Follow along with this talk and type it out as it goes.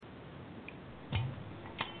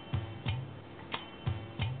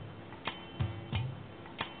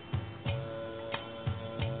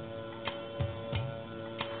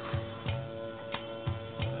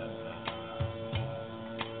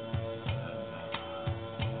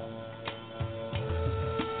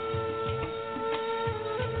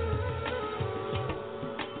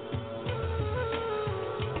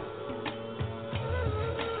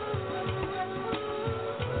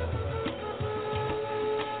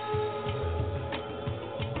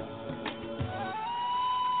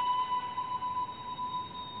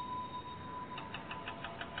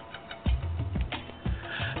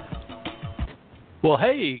Well,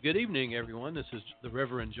 hey, good evening, everyone. This is the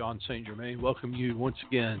Reverend Jon Saint Germain. Welcome you once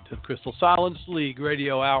again to the Crystal Silence League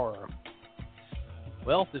Radio Hour.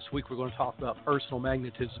 Well, this week we're going to talk about personal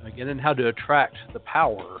magnetism again and how to attract the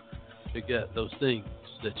power to get those things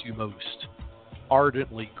that you most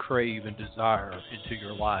ardently crave and desire into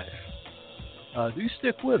your life. Do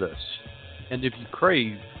stick with us. And if you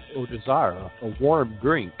crave or desire a warm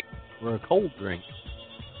drink or a cold drink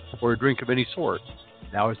or a drink of any sort,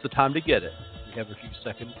 now is the time to get it. We have a few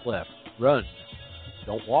seconds left. Run,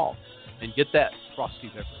 don't walk, and get that frosty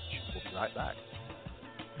beverage. We'll be right back.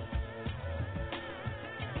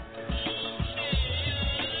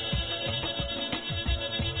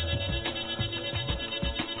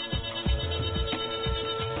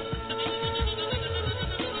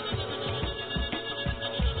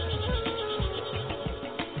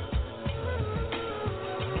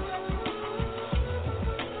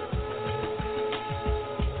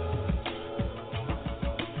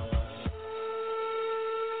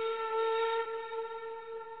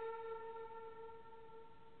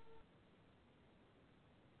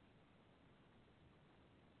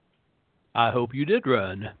 I hope you did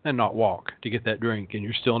run and not walk to get that drink, and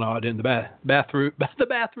you're still not in the bathroom. The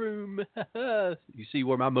bathroom. You see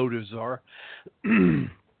where my motives are. In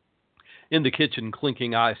the kitchen,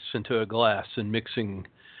 clinking ice into a glass and mixing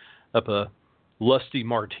up a lusty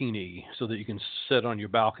martini so that you can sit on your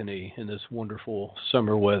balcony in this wonderful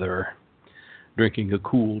summer weather, drinking a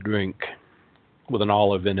cool drink with an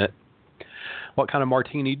olive in it. What kind of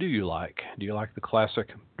martini do you like? Do you like the classic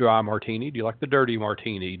dry martini? Do you like the dirty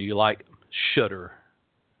martini? Do you like Shutter,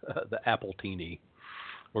 the Appletini,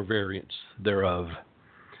 or variants thereof?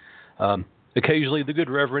 Occasionally, the good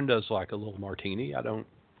Reverend does like a little martini. I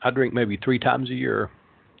drink maybe 3 times a year.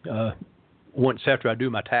 Once after I do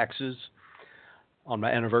my taxes on my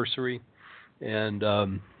anniversary, and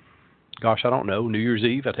gosh, I don't know, New Year's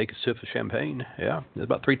Eve, I take a sip of champagne. Yeah,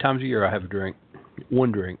 about 3 times a year I have a drink,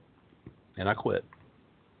 one drink, and I quit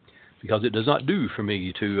because it does not do for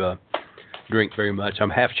me to drink very much. I'm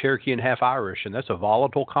half Cherokee and half Irish, and that's a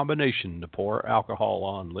volatile combination to pour alcohol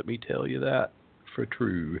on. Let me tell you that for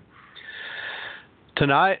true.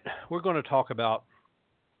 Tonight, we're going to talk about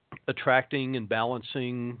attracting and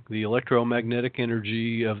balancing the electromagnetic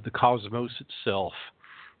energy of the cosmos itself,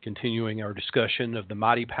 continuing our discussion of the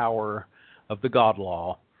mighty power of the God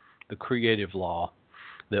law, the creative law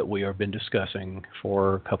that we have been discussing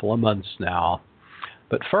for a couple of months now.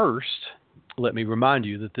 But first, let me remind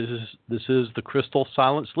you that this is the Crystal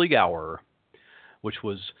Silence League Hour, which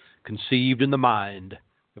was conceived in the mind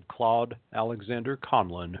of Claude Alexander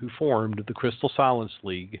Conlon, who formed the Crystal Silence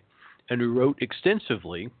League and who wrote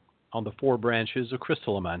extensively on the 4 branches of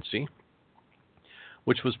crystallomancy,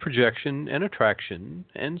 which was projection and attraction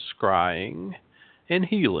and scrying and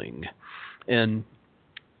healing. And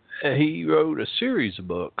he wrote a series of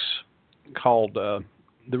books called The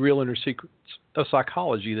Real Inner Secrets of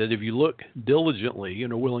Psychology that if you look diligently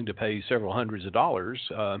and are willing to pay several hundreds of dollars,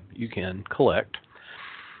 you can collect.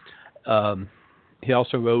 He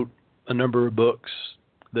also wrote a number of books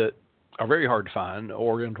that are very hard to find.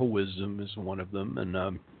 Oriental Wisdom is one of them,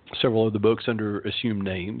 and several of the books under assumed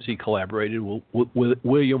names. He collaborated with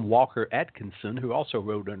William Walker Atkinson, who also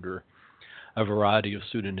wrote under a variety of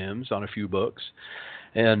pseudonyms on a few books,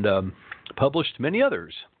 and published many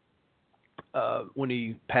others. When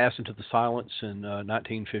he passed into the silence in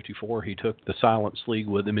 1954, he took the Silence League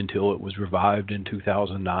with him until it was revived in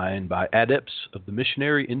 2009 by adepts of the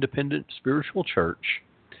Missionary Independent Spiritual Church,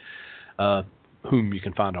 whom you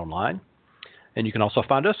can find online. And you can also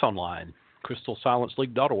find us online,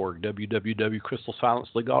 crystalsilenceleague.org,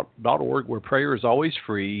 www.crystalsilenceleague.org, where prayer is always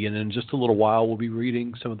free. And in just a little while, we'll be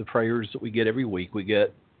reading some of the prayers that we get every week. We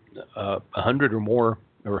get 100 or more,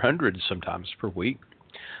 or hundreds sometimes per week.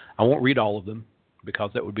 I won't read all of them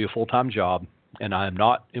because that would be a full-time job, and I am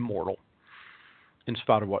not immortal, in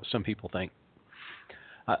spite of what some people think.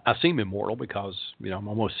 I seem immortal because, I'm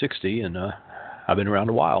almost 60, and I've been around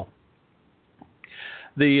a while.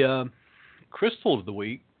 The crystal of the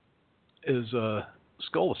week is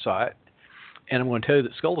Scoloclite, and I'm going to tell you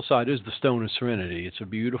that Scoloclite is the stone of serenity. It's a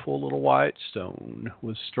beautiful little white stone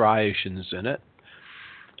with striations in it.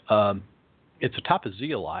 It's a type of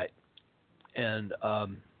zeolite, and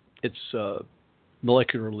it's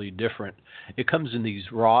molecularly different. It comes in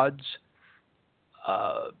these rods,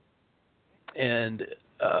 and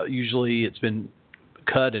usually it's been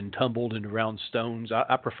cut and tumbled into round stones.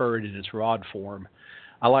 I prefer it in its rod form.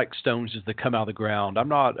 I like stones as they come out of the ground. I'm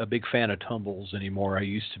not a big fan of tumbles anymore. I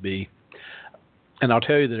used to be. And I'll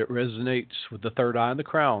tell you that it resonates with the third eye and the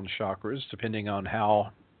crown chakras, depending on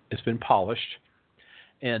how it's been polished.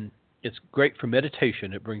 And it's great for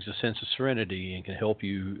meditation. It brings a sense of serenity and can help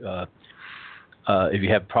you if you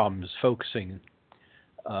have problems focusing.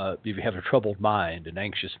 If you have a troubled mind, an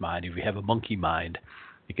anxious mind, if you have a monkey mind,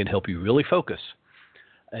 it can help you really focus,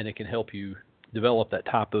 and it can help you develop that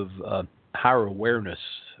type of higher awareness,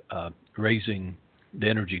 raising the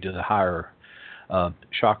energy to the higher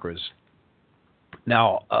chakras.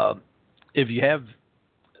 Now, if you have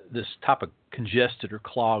this type of congested or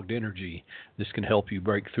clogged energy, this can help you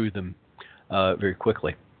break through them very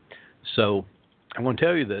quickly. So I'm going to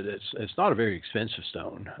tell you that it's not a very expensive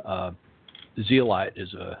stone. Zeolite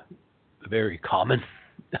is a very common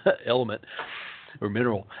element or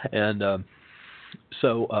mineral, and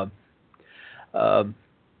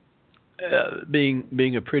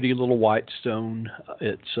being a pretty little white stone,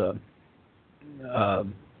 it's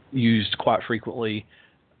used quite frequently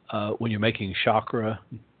when you're making chakra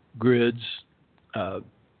grids.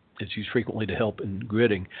 It's used frequently to help in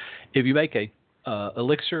gridding. If you make a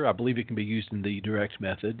elixir, I believe it can be used in the direct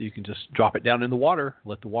method. You can just drop it down in the water,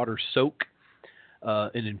 let the water soak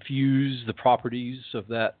and infuse the properties of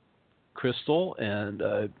that crystal,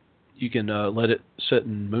 and you can let it sit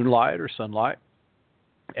in moonlight or sunlight.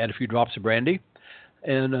 Add a few drops of brandy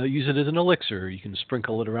and use it as an elixir. You can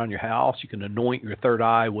sprinkle it around your house. You can anoint your third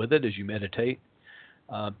eye with it as you meditate.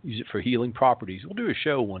 Use it for healing properties. We'll do a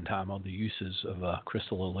show one time on the uses of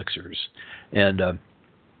crystal elixirs. And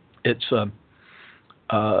it's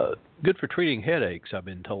good for treating headaches, I've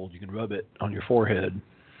been told. You can rub it on your forehead,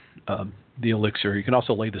 the elixir. You can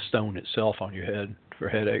also lay the stone itself on your head for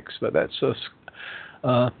headaches. But that's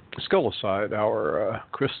Scoloclite, our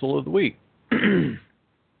crystal of the week.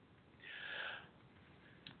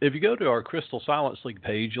 If you go to our Crystal Silence League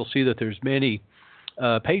page, you'll see that there's many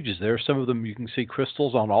pages there. Some of them you can see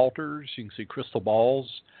crystals on altars. You can see crystal balls.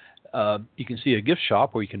 You can see a gift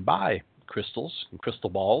shop where you can buy crystals and crystal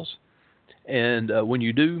balls. And when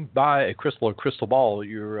you do buy a crystal or crystal ball,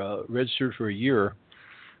 you're registered for a year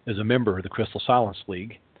as a member of the Crystal Silence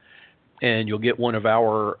League. And you'll get one of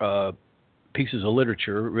our pieces of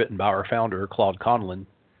literature written by our founder, Claude Conlon.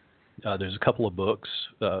 There's a couple of books,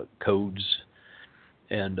 codes,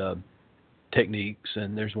 and techniques,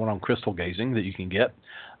 and there's one on crystal gazing that you can get.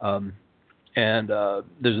 And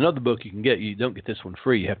there's another book you can get. You don't get this one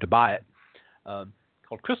free. You have to buy it,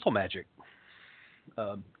 called Crystal Magic,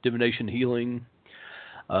 Divination, Healing,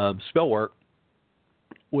 Spell Work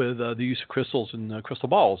with the use of crystals and crystal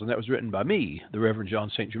balls. And that was written by me, the Reverend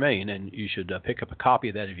Jon Saint Germain, and you should pick up a copy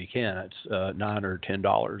of that if you can. It's $9 or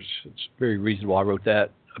 $10. It's very reasonable. I wrote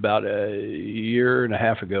that about a year and a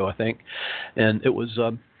half ago, I think, and it was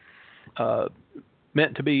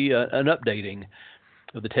meant to be an updating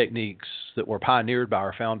of the techniques that were pioneered by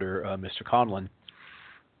our founder, Mr. Conlon,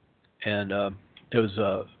 and it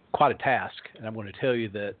was quite a task, and I'm going to tell you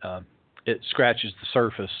that it scratches the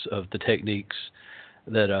surface of the techniques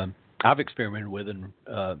that I've experimented with and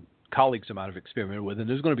colleagues of mine have experimented with, and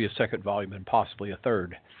there's going to be a second volume and possibly a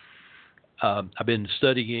third. I've been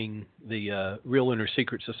studying the real inner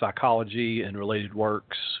secrets of psychology and related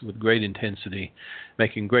works with great intensity,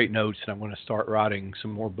 making great notes, and I'm going to start writing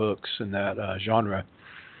some more books in that genre.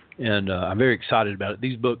 And I'm very excited about it.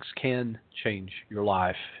 These books can change your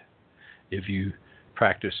life if you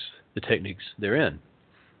practice the techniques therein.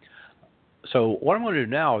 So what I'm going to do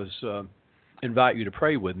now is invite you to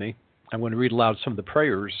pray with me. I'm going to read aloud some of the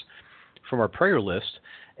prayers from our prayer list,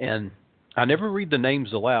 and I never read the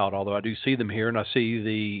names aloud, although I do see them here, and I see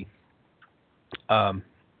the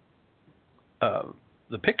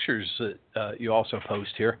pictures that you also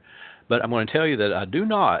post here. But I'm going to tell you that I do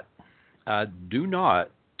not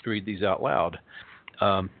read these out loud.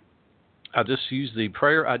 I just use the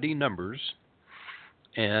prayer ID numbers,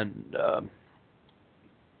 and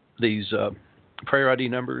these prayer ID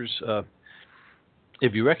numbers,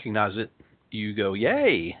 if you recognize it, you go,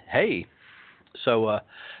 yay, hey. So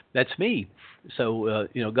that's me. So,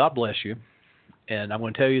 God bless you. And I'm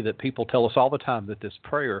going to tell you that people tell us all the time that this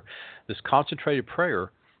prayer, this concentrated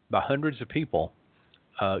prayer by hundreds of people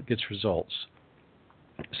gets results.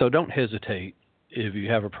 So don't hesitate if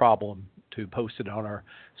you have a problem to post it on our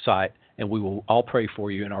site, and we will all pray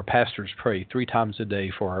for you. And our pastors pray 3 times a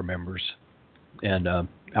day for our members. And I'm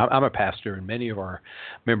a pastor, and many of our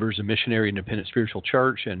members of Missionary Independent Spiritual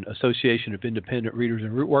Church and Association of Independent Readers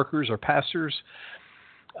and Root Workers are pastors.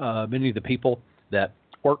 Many of the people that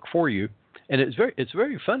work for you, and it's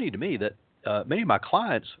very funny to me that many of my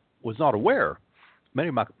clients was not aware. Many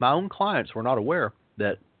of my own clients were not aware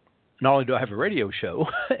that not only do I have a radio show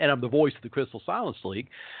and I'm the voice of the Crystal Silence League,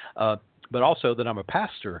 but also that I'm a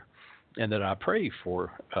pastor and that I pray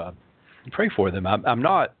for them.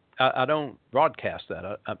 I don't broadcast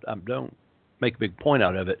that. I don't make a big point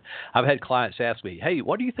out of it. I've had clients ask me, hey,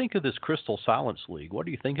 what do you think of this Crystal Silence League? What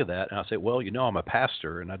do you think of that? And I say, well, I'm a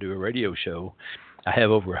pastor and I do a radio show. I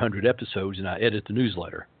have over 100 episodes and I edit the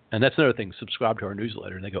newsletter. And that's another thing, subscribe to our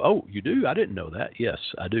newsletter. And they go, oh, you do? I didn't know that. Yes,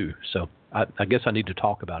 I do. So I guess I need to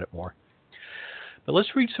talk about it more. But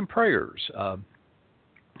let's read some prayers.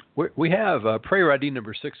 We have prayer ID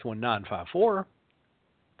number 61954,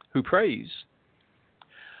 who prays,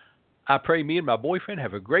 I pray me and my boyfriend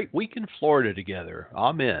have a great week in Florida together.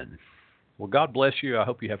 Amen. Well, God bless you. I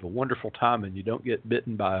hope you have a wonderful time and you don't get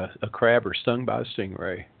bitten by a crab or stung by a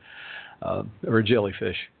stingray or a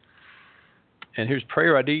jellyfish. And here's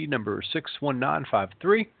prayer ID number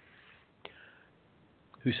 61953,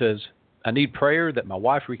 who says, I need prayer that my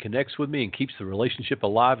wife reconnects with me and keeps the relationship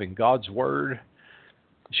alive in God's Word.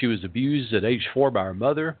 She was abused at age 4 by her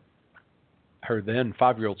mother, her then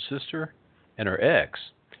 5-year-old sister, and her ex.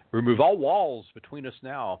 Remove all walls between us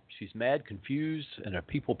now. She's mad, confused, and a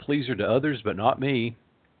people pleaser to others, but not me.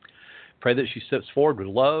 Pray that she steps forward with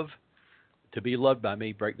love to be loved by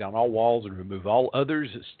me. Break down all walls and remove all others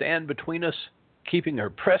that stand between us, keeping her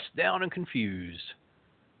pressed down and confused.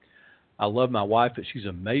 I love my wife, but she's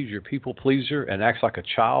a major people pleaser and acts like a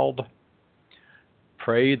child.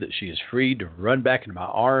 Pray that she is free to run back into my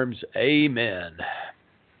arms. Amen.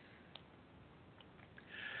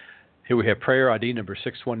 Here we have prayer ID number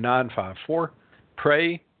 61954.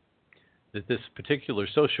 Pray that this particular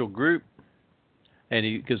social group, and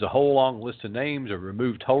he gives a whole long list of names, are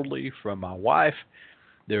removed totally from my wife.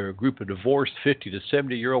 They're a group of divorced 50 to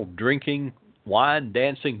 70-year-old drinking, wine,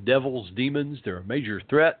 dancing devils, demons. They're a major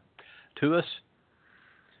threat to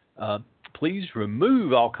us. Please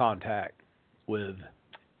remove all contact with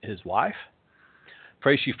his wife.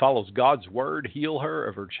 Pray she follows God's word, heal her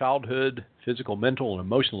of her childhood, physical, mental, and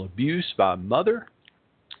emotional abuse by mother,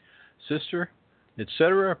 sister,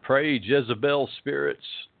 etc. Pray Jezebel spirits,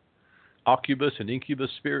 Occubus and Incubus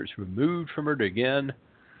spirits removed from her again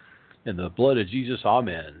in the blood of Jesus.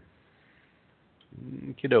 Amen.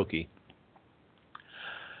 Okie dokie.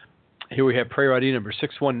 Here we have prayer ID number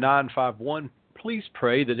 61951. Please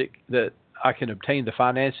pray that I can obtain the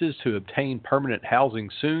finances to obtain permanent housing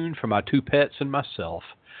soon for my 2 pets and myself.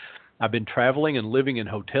 I've been traveling and living in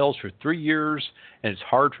hotels for 3 years, and it's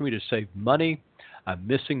hard for me to save money. I'm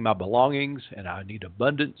missing my belongings, and I need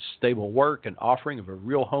abundance, stable work, and offering of a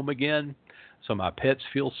real home again so my pets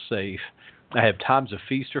feel safe. I have times of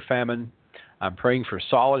feast or famine. I'm praying for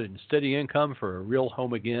solid and steady income for a real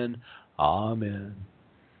home again. Amen.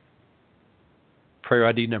 Prayer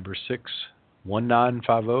ID number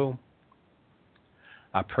 61950.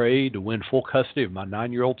 I pray to win full custody of my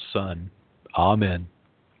 9-year-old son. Amen.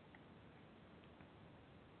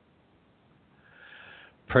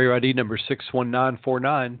 Prayer ID number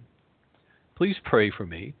 61949. Please pray for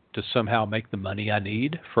me to somehow make the money I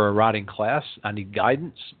need for a writing class. I need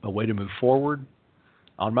guidance, a way to move forward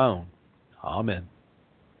on my own. Amen.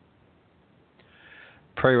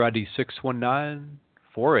 Prayer ID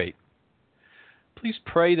 61948. Please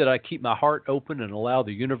pray that I keep my heart open and allow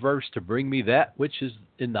the universe to bring me that which is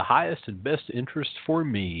in the highest and best interest for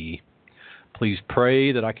me. Please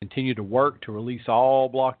pray that I continue to work to release all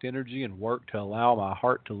blocked energy and work to allow my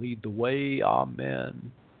heart to lead the way.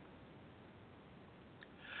 Amen.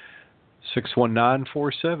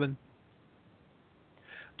 61947.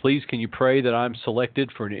 Please can you pray that I'm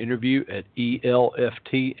selected for an interview at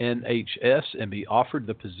ELFT-NHS and be offered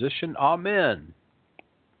the position? Amen.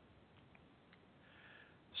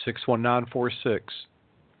 61946.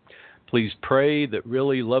 Please pray that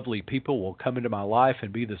really lovely people will come into my life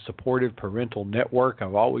and be the supportive parental network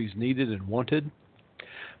I've always needed and wanted.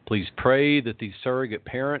 Please pray that these surrogate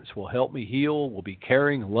parents will help me heal, will be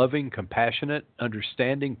caring, loving, compassionate,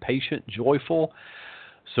 understanding, patient, joyful,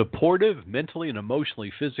 supportive, mentally and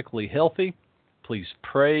emotionally, physically healthy. Please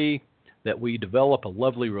pray that we develop a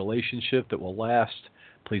lovely relationship that will last.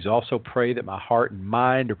 Please also pray that my heart and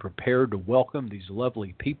mind are prepared to welcome these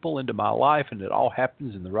lovely people into my life and it all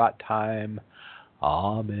happens in the right time.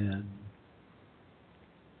 Amen.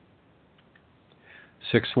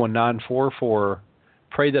 61944.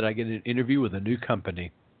 Pray that I get an interview with a new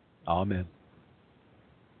company. Amen.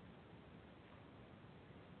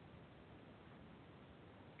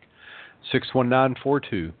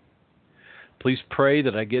 (61942). Please pray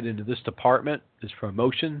that I get into this department, this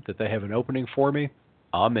promotion, that they have an opening for me.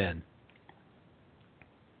 Amen.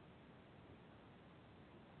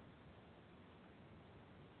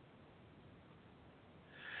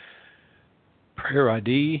 Prayer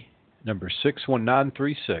ID number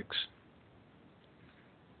 61936.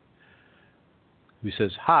 Who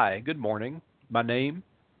says, "Hi, good morning. My name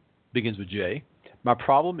begins with J. My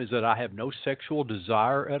problem is that I have no sexual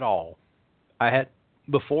desire at all. I had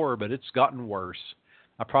before, but it's gotten worse.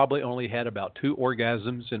 I probably only had about 2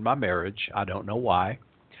 orgasms in my marriage. I don't know why.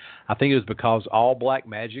 I think it was because all black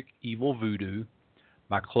magic, evil voodoo,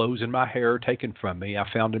 my clothes and my hair taken from me, I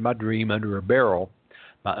found in my dream under a barrel,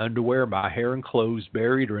 my underwear, my hair and clothes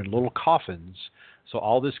buried or in little coffins. So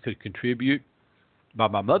all this could contribute by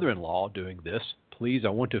my mother-in-law doing this. Please, I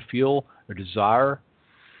want to feel or desire,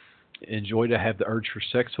 enjoy to have the urge for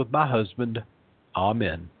sex with my husband.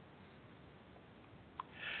 Amen.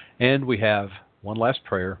 And we have one last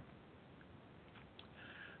prayer.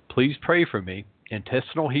 Please pray for me.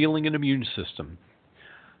 Intestinal healing and immune system.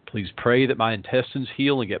 Please pray that my intestines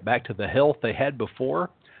heal and get back to the health they had before.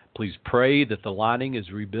 Please pray that the lining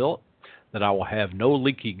is rebuilt, that I will have no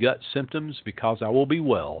leaky gut symptoms because I will be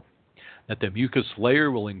well, that the mucus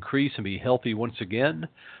layer will increase and be healthy once again.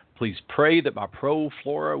 Please pray that my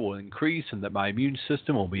pro-flora will increase and that my immune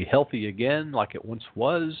system will be healthy again like it once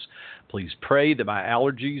was. Please pray that my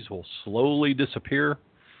allergies will slowly disappear.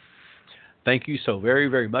 Thank you so very,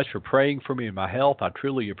 very much for praying for me and my health. I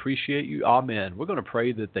truly appreciate you. Amen. We're going to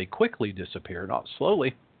pray that they quickly disappear, not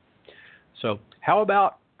slowly. So how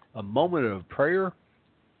about a moment of prayer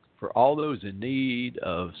for all those in need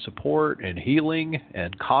of support and healing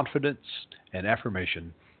and confidence and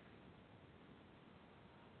affirmation?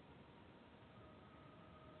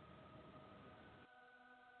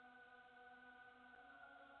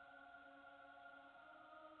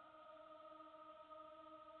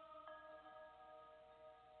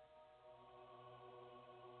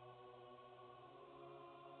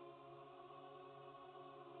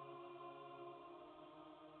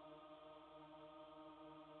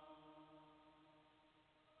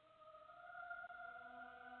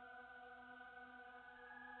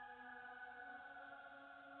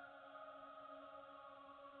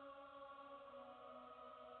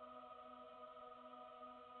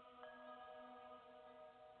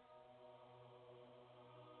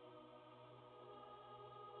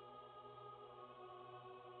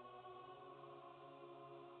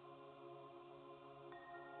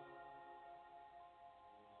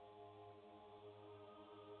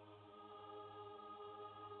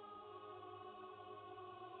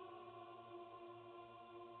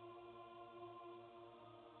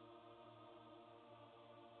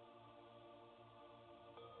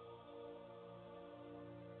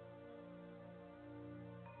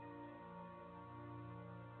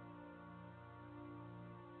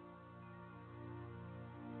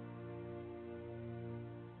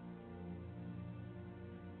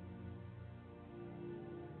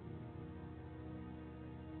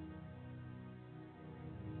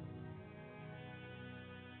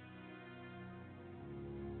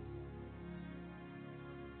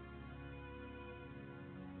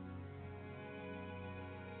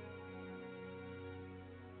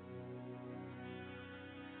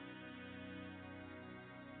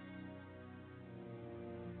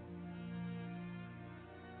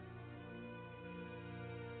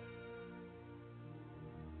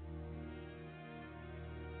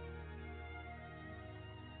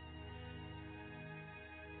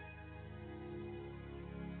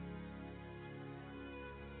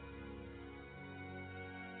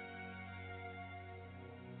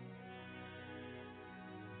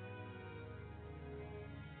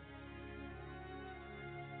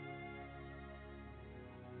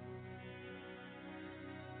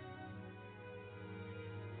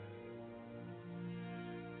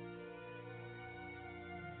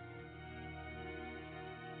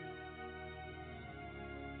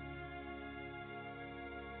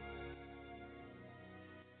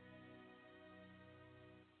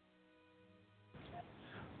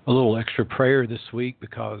 A little extra prayer this week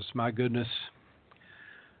because, my goodness,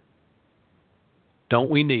 don't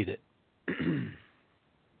we need it?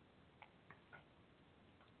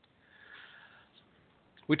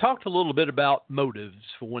 We talked a little bit about motives,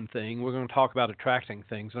 for one thing. We're going to talk about attracting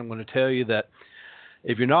things. I'm going to tell you that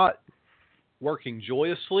if you're not working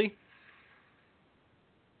joyously,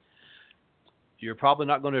 you're probably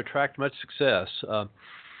not going to attract much success.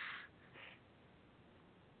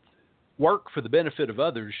 Work for the benefit of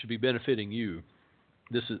others should be benefiting you.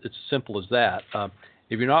 It's as simple as that.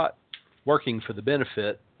 If you're not working for the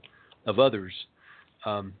benefit of others,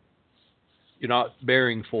 you're not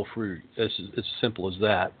bearing full fruit. It's as simple as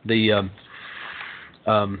that. The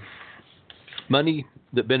money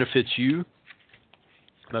that benefits you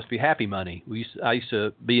must be happy money. I used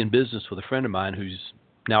to be in business with a friend of mine who's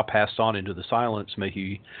now passed on into the silence. May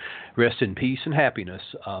he rest in peace and happiness.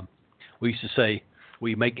 We used to say,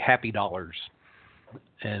 we make happy dollars.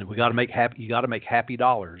 And we got to make happy. You got to make happy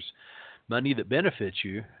dollars. Money that benefits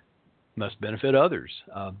you must benefit others.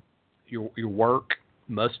 Your work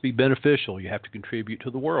must be beneficial. You have to contribute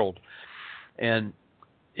to the world. And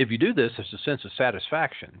if you do this, there's a sense of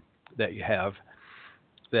satisfaction that you have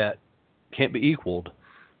that can't be equaled.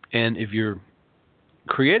 And if you're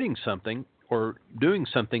creating something or doing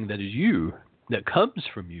something that is you, that comes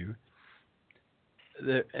from you,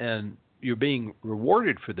 and you're being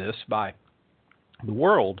rewarded for this by the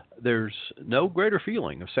world, there's no greater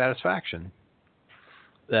feeling of satisfaction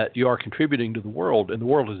that you are contributing to the world, and the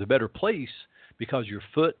world is a better place because your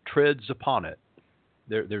foot treads upon it.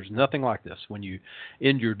 There's nothing like this. When you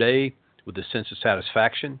end your day with a sense of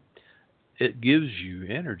satisfaction, it gives you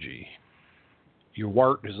energy. Your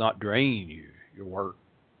work does not drain you. Your work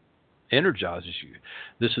energizes you.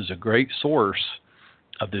 This is a great source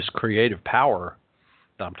of this creative power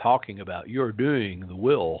that I'm talking about. You're doing the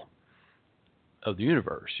will of the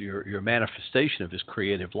universe. You're a manifestation of this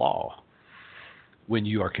creative law. When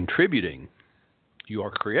you are contributing, you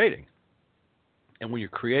are creating. And when you're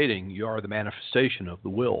creating, you are the manifestation of the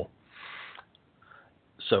will.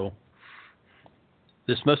 So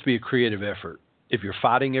this must be a creative effort. If you're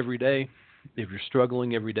fighting every day, if you're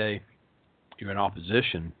struggling every day, you're in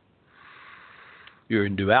opposition, you're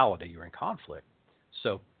in duality, you're in conflict.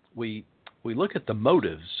 So we look at the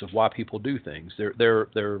motives of why people do things. There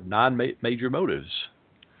are 9 major motives,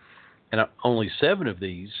 and only 7 of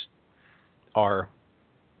these are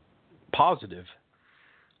positive,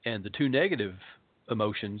 and the 2 negative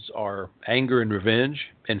emotions are anger and revenge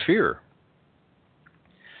and fear.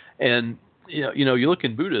 And you know, you look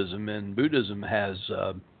in Buddhism, and Buddhism has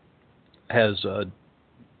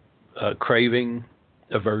craving,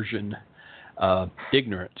 aversion,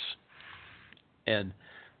 ignorance, and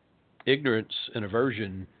ignorance and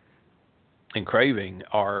aversion and craving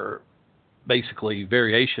are basically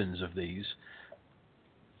variations of these.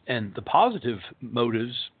 And the positive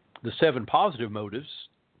motives, the 7 positive motives,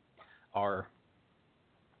 are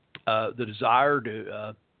the desire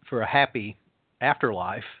for a happy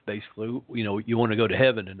afterlife. Basically, you know, you want to go to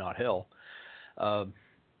heaven and not hell.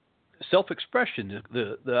 Self-expression,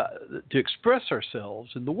 to express ourselves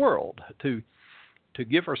in the world, to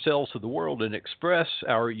give ourselves to the world and express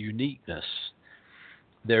our uniqueness.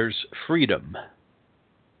 There's freedom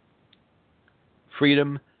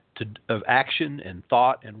of action and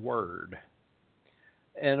thought and word.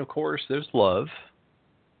 And of course, there's love.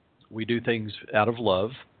 We do things out of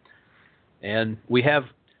love. And we have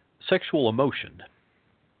sexual emotion.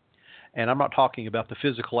 And I'm not talking about the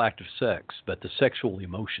physical act of sex, but the sexual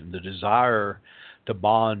emotion, the desire to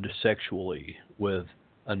bond sexually with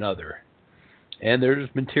another. And there's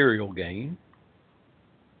material gain.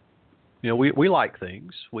 You know, we like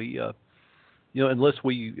things. We, you know, unless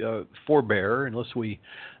we forbear, unless we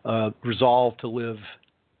resolve to live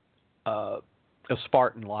a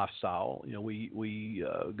Spartan lifestyle, you know, we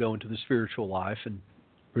go into the spiritual life and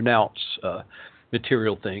renounce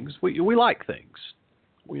material things. We like things.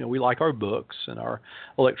 You know, we like our books and our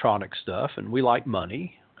electronic stuff, and we like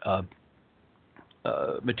money.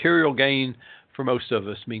 Material gain for most of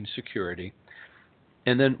us means security.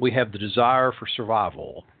 And then we have the desire for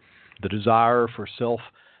survival, the desire for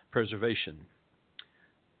self-preservation.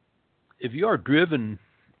 If you are driven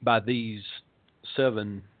by these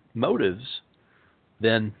 7 motives,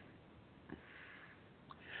 then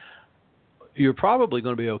you're probably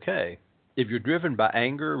going to be okay. If you're driven by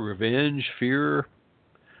anger, revenge, fear,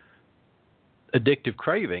 addictive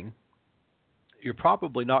craving, you're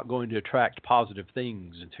probably not going to attract positive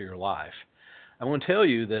things into your life. I want to tell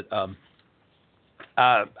you that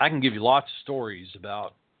I can give you lots of stories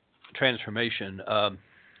about transformation. I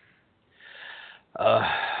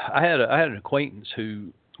had an acquaintance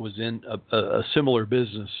who was in a similar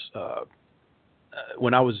business.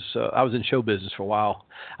 When I was in show business for a while,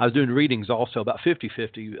 I was doing readings also, about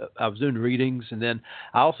 50-50. I was doing readings, and then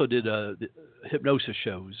I also did hypnosis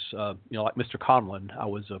shows, you know, like Mr. Conlon. I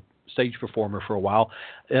was a stage performer for a while.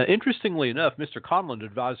 Interestingly enough, Mr. Conlon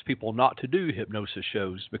advised people not to do hypnosis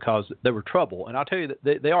shows because they were trouble. And I'll tell you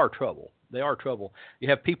that they are trouble. They are trouble. You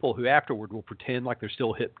have people who afterward will pretend like they're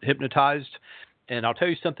still hypnotized. And I'll tell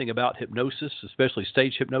you something about hypnosis, especially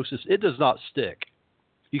stage hypnosis. It does not stick.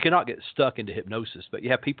 You cannot get stuck into hypnosis, but you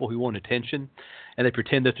have people who want attention, and they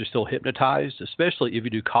pretend that they're still hypnotized, especially if you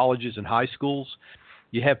do colleges and high schools.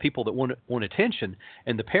 You have people that want attention,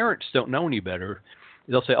 and the parents don't know any better.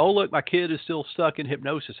 They'll say, oh, look, my kid is still stuck in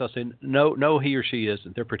hypnosis. I'll say, no, he or she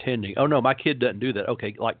isn't. They're pretending. Oh, no, my kid doesn't do that.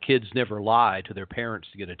 Okay, like kids never lie to their parents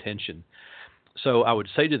to get attention. So I would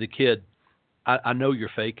say to the kid, I know you're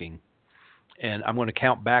faking. and I'm going to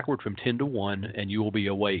count backward from 10 to 1, and you will be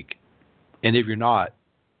awake. And if you're not,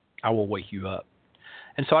 I will wake you up.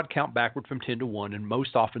 And so I'd count backward from 10 to 1, and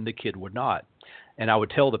most often the kid would not. And I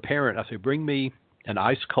would tell the parent, I say, bring me an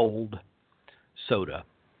ice-cold soda.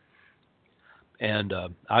 And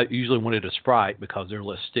I usually wanted a Sprite because they're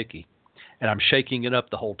less sticky. And I'm shaking it up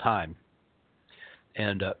the whole time.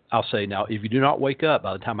 And I'll say, now, if you do not wake up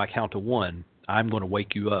by the time I count to 1, I'm going to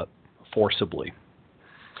wake you up forcibly.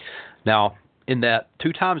 Now, in that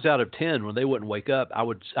 2 times out of 10, when they wouldn't wake up, I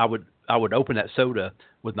would open that soda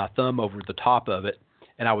with my thumb over the top of it,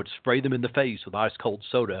 and I would spray them in the face with ice cold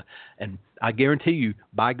soda. And I guarantee you,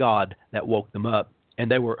 by God, that woke them up, and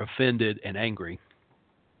they were offended and angry.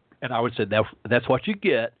 And I would say, that's what you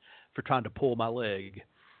get for trying to pull my leg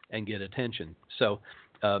and get attention. So,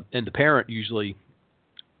 and the parent usually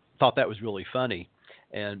thought that was really funny.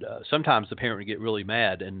 And sometimes the parent would get really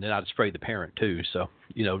mad, and then I'd spray the parent too. So,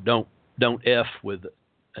 don't F with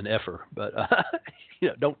an effer, but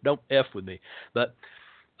don't F with me. But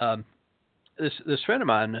this friend of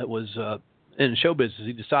mine was in show business.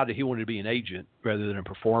 He decided he wanted to be an agent rather than a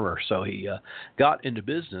performer. So he got into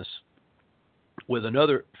business with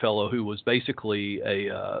another fellow who was basically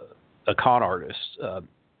a con artist.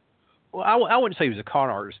 Well, I wouldn't say he was a con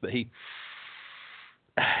artist, but he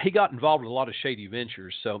got involved with a lot of shady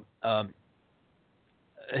ventures. So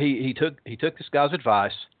he took this guy's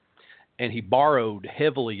advice, and he borrowed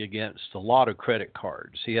heavily against a lot of credit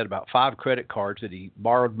cards. He had about 5 credit cards that he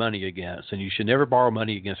borrowed money against, and you should never borrow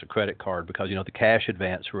money against a credit card because the cash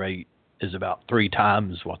advance rate is about 3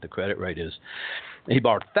 times what the credit rate is. And he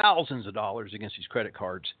borrowed thousands of dollars against these credit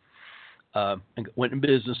cards. And went in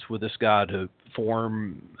business with this guy to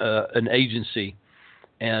form an agency,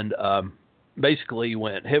 and basically he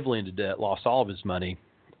went heavily into debt, lost all of his money,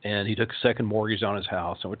 and he took a second mortgage on his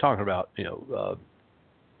house. And we're talking about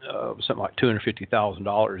something like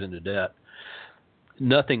 $250,000 into debt.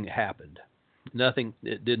 Nothing happened. Nothing.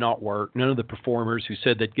 It did not work. None of the performers who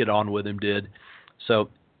said they'd get on with him did. So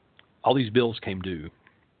all these bills came due.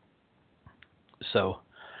 So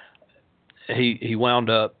he wound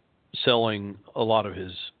up selling a lot of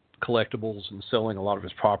his collectibles and selling a lot of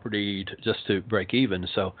his property just to break even.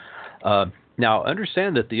 So now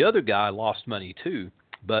understand that the other guy lost money too,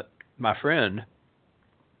 but my friend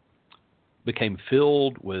became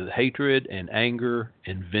filled with hatred and anger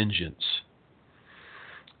and vengeance.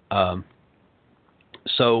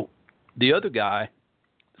 So the other guy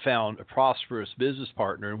found a prosperous business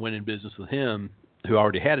partner and went in business with him who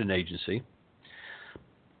already had an agency.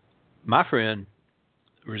 My friend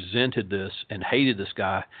resented this and hated this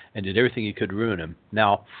guy and did everything he could to ruin him.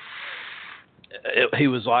 Now, he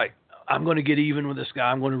was like, I'm going to get even with this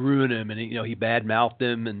guy. I'm going to ruin him. And he bad-mouthed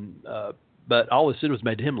him. And but all this did was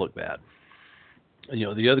made him look bad.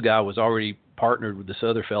 The other guy was already partnered with this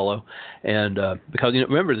other fellow. And because,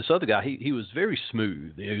 remember, this other guy, he was very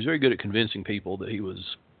smooth. He was very good at convincing people that he was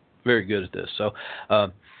very good at this. So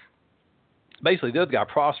basically, the other guy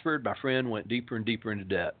prospered. My friend went deeper and deeper into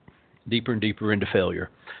debt, deeper and deeper into failure.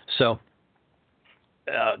 So,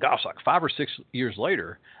 like 5 or 6 years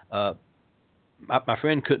later, my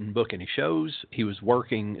friend couldn't book any shows. He was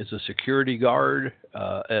working as a security guard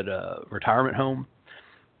at a retirement home.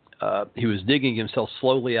 He was digging himself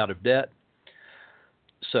slowly out of debt.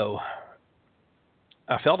 So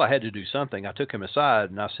I felt I had to do something. I took him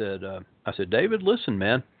aside and I said, David, listen,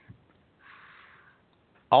 man,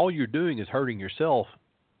 all you're doing is hurting yourself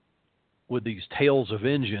with these tales of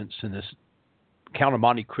vengeance and this Count of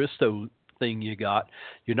Monte Cristo thing you got.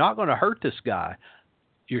 You're not going to hurt this guy.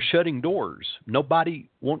 You're shutting doors. Nobody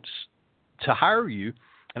wants to hire you.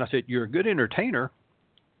 And I said, you're a good entertainer.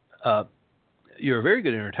 You're a very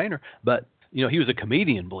good entertainer, but he was a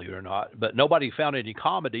comedian, believe it or not, but nobody found any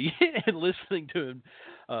comedy in listening to him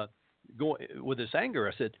going with this anger.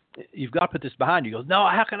 I said, you've got to put this behind you. He goes, no,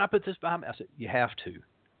 how can I put this behind me? I said, you have to.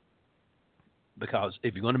 Because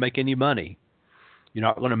if you're going to make any money, you're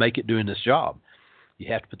not going to make it doing this job.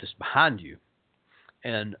 You have to put this behind you.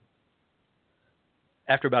 And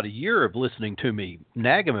after about a year of listening to me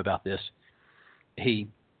nag him about this, he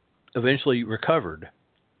eventually recovered.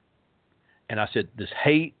 And I said, this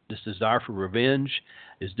hate, this desire for revenge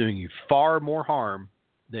is doing you far more harm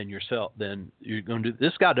than yourself, than you're going to do.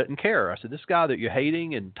 This guy doesn't care. I said, this guy that you're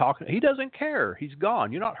hating and talking, he doesn't care. He's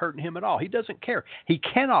gone. You're not hurting him at all. He doesn't care. He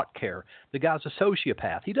cannot care. The guy's a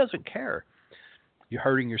sociopath. He doesn't care. You're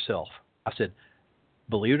hurting yourself. I said,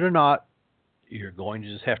 believe it or not, you're going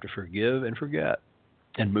to just have to forgive and forget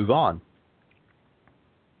and move on.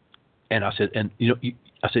 And I said,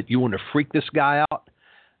 you want to freak this guy out?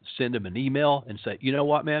 Send him an email and say, you know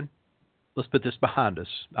what, man? Let's put this behind us.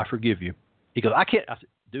 I forgive you. He goes, I can't. I said,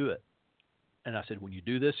 do it. And I said, when you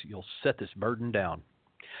do this, you'll set this burden down.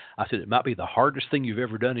 I said, it might be the hardest thing you've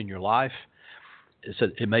ever done in your life. I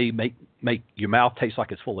said, it may make your mouth taste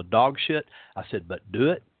like it's full of dog shit. I said, but do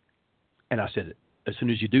it. And I said, as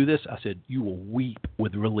soon as you do this, I said, you will weep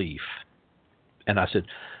with relief. And I said,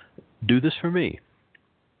 do this for me.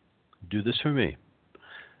 Do this for me.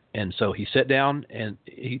 And so he sat down and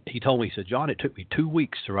he told me, he said, John, it took me 2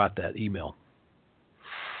 weeks to write that email.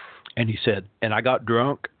 And he said, and I got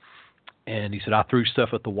drunk, and he said, I threw stuff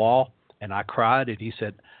at the wall and I cried. And he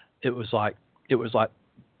said, it was like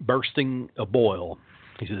bursting a boil.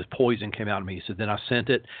 He said, this poison came out of me. He said, then I sent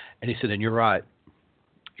it. And he said, and you're right.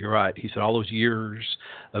 You're right. He said, all those years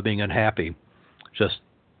of being unhappy just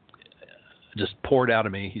poured out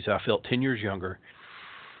of me. He said, I felt 10 years younger.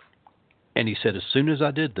 And he said, as soon as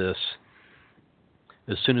I did this,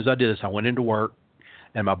 I went into work,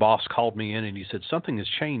 and my boss called me in, and he said, something has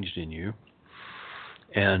changed in you.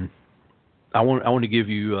 And I want to give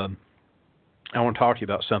you, I want to talk to you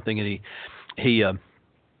about something. And he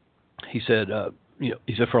said,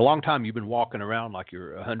 he said, for a long time you've been walking around like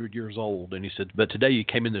you're 100 years old. And he said, but today you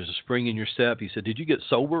came in, there's a spring in your step. He said, did you get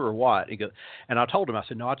sober or what? And I told him, I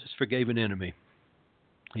said, no, I just forgave an enemy.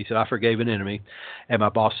 He said, I forgave an enemy. And my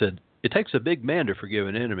boss said, it takes a big man to forgive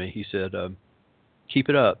an enemy. He said, keep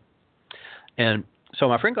it up. And so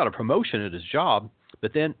my friend got a promotion at his job,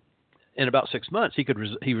 but then in about 6 months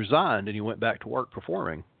he resigned and he went back to work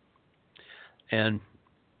performing. And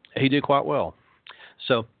he did quite well.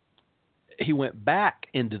 So he went back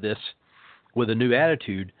into this with a new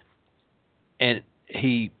attitude, and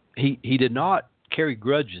he did not carry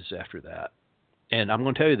grudges after that. And I'm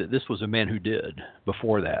going to tell you that this was a man who did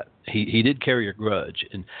before that. He did carry a grudge,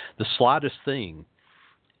 and the slightest thing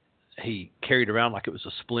he carried around like it was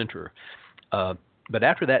a splinter. But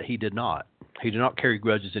after that, he did not. He did not carry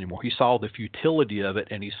grudges anymore. He saw the futility of it,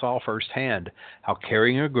 and he saw firsthand how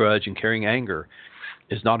carrying a grudge and carrying anger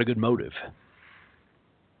is not a good motive.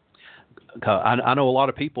 I know a lot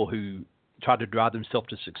of people who try to drive themselves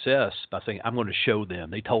to success by saying, I'm going to show them.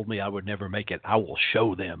 They told me I would never make it. I will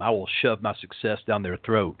show them. I will shove my success down their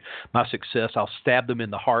throat. My success, I'll stab them in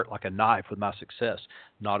the heart like a knife with my success.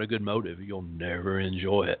 Not a good motive. You'll never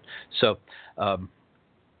enjoy it. So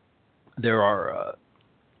there are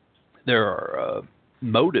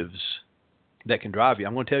motives that can drive you.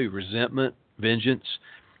 I'm going to tell you, resentment, vengeance,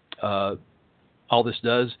 all this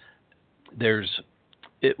does,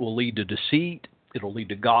 it will lead to deceit. It'll lead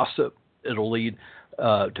to gossip. It'll lead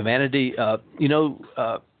to vanity. And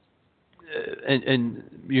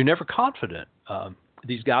you're never confident.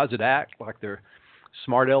 These guys that act like they're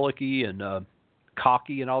smart alecky and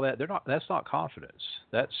cocky and all that, that's not confidence.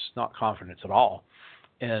 That's not confidence at all.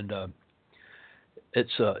 And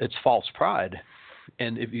it's false pride.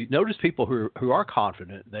 And if you notice people who are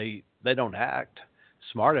confident, they don't act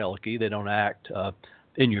smart alecky. They don't act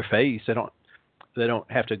in your face. They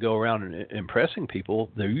don't have to go around impressing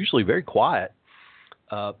people. They're usually very quiet,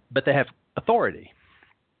 but they have authority,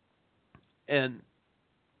 and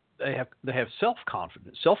they have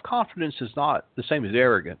self-confidence. Self-confidence is not the same as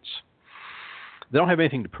arrogance. They don't have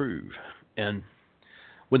anything to prove, and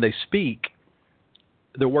when they speak,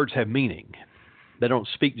 their words have meaning. They don't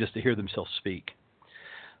speak just to hear themselves speak.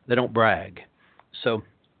 They don't brag. So,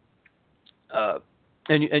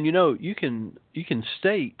 and you can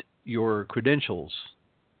state your credentials,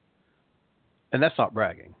 and that's not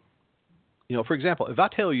bragging. For example, if I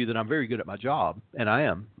tell you that I'm very good at my job, and I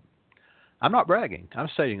am, I'm not bragging. I'm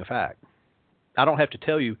stating a fact. I don't have to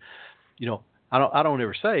tell you, I don't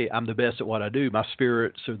ever say I'm the best at what I do. My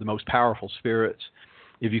spirits are the most powerful spirits.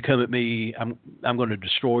 If you come at me, I'm going to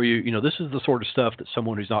destroy you. This is the sort of stuff that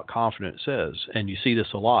someone who's not confident says, and you see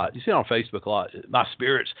this a lot. You see it on Facebook a lot. My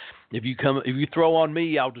spirits, if you throw on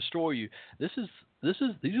me, I'll destroy you. These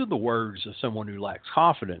are the words of someone who lacks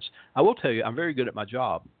confidence. I will tell you, I'm very good at my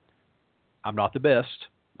job. I'm not the best.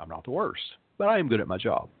 I'm not the worst, but I am good at my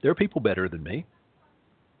job. There are people better than me.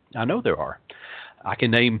 I know there are. I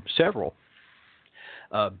can name several,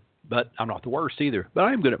 but I'm not the worst either. But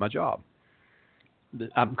I am good at my job.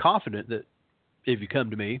 I'm confident that if you come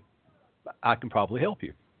to me, I can probably help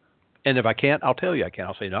you. And if I can't, I'll tell you I can't.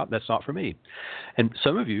 I'll say, no, that's not for me. And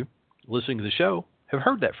some of you listening to the show have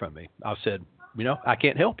heard that from me. I've said, I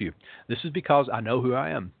can't help you. This is because I know who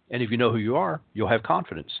I am. And if you know who you are, you'll have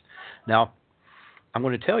confidence. Now, I'm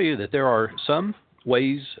going to tell you that there are some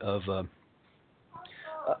ways of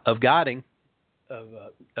guidance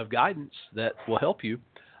that will help you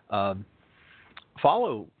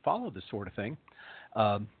follow this sort of thing.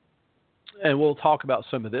 And we'll talk about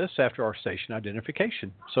some of this after our station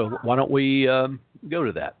identification. So why don't we go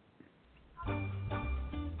to that? The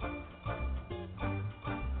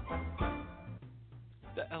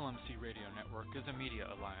LMC Radio Network is a media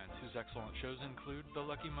alliance whose excellent shows include The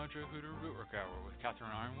Lucky Mojo Hoodoo Rootwork Hour with Catherine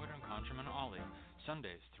Ironwood and Conjurman Ollie,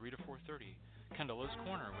 Sundays 3 to 4:30. Candelo's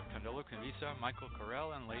Corner with Candelo Convisa, Michael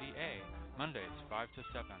Carell, and Lady A, Mondays 5 to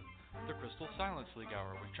 7. The Crystal Silence League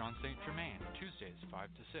Hour with Jon Saint Germain, Tuesdays 5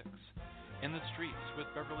 to 6. In the Streets with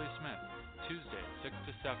Beverly Smith, Tuesdays 6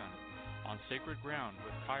 to 7. On Sacred Ground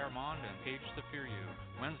with Kai Armand and Paige Zafiriou,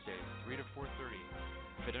 Wednesdays 3 to 4:30.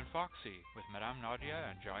 Fit and Foxy with Madame Nadia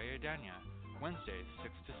and Jaya Danya, Wednesdays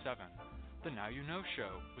 6 to 7. The Now You Know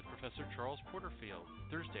Show with Professor Charles Porterfield,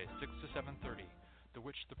 Thursdays 6 to 7:30. The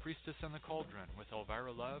Witch, the Priestess, and the Cauldron with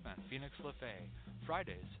Elvira Love and Phoenix LaFay,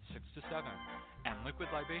 Fridays 6 to 7. And Liquid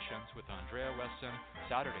Libations with Andrea Weston,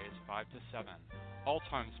 Saturdays 5 to 7. All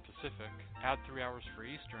times Pacific, add 3 hours for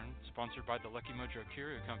Eastern, sponsored by the Lucky Mojo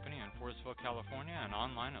Curio Company in Forestville, California, and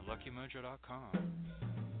online at luckymojo.com.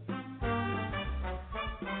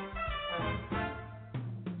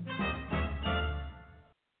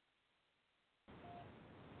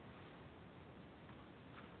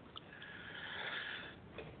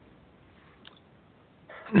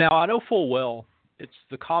 Now, I know full well it's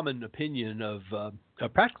the common opinion of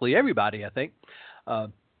practically everybody, I think, at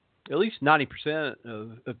least 90%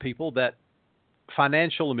 of people, that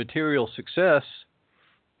financial and material success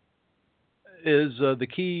is the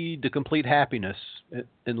key to complete happiness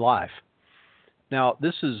in life. Now,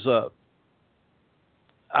 this is,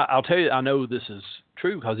 I'll tell you, I know this is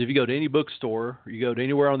true because if you go to any bookstore, or you go to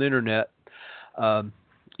anywhere on the internet,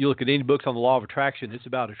 you look at any books on the law of attraction, it's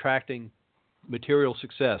about attracting material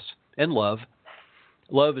success and love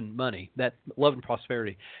and money, that love and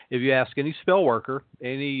prosperity. If you ask any spell worker,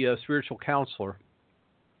 any spiritual counselor,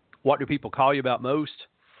 what do people call you about most?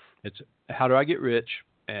 It's how do I get rich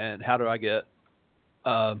and how do I get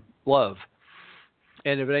love?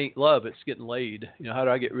 And if it ain't love, it's getting laid. You know, how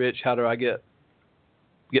do I get rich? How do I get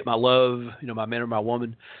my love? You know, my man or my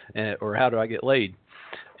woman, or how do I get laid?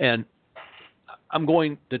 And I'm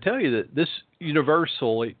going to tell you that this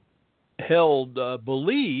universally held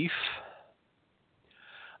belief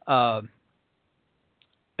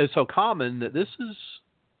is so common that this is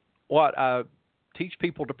what I teach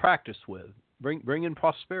people to practice with. Bring in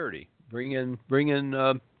prosperity. Bring in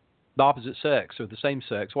the opposite sex or the same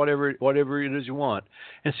sex, whatever it is you want,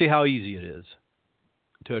 and see how easy it is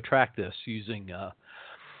to attract this using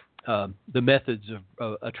the methods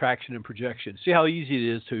of attraction and projection. See how easy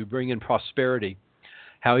it is to bring in prosperity.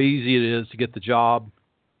 How easy it is to get the job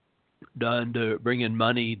done, to bring in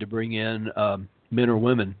money, to bring in men or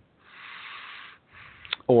women,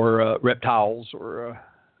 or reptiles, or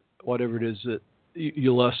whatever it is that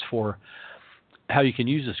you lust for. How you can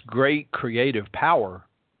use this great creative power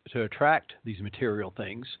to attract these material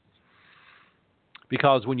things.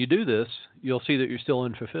 Because when you do this, you'll see that you're still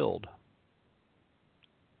unfulfilled.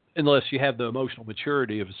 Unless you have the emotional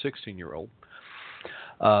maturity of a 16-year-old.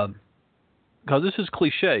 Because this is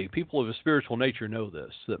cliche. People of a spiritual nature know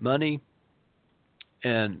this, that money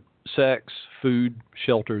and sex, food,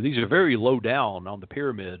 shelter, these are very low down on the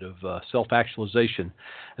pyramid of self-actualization.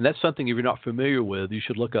 And that's something, if you're not familiar with, you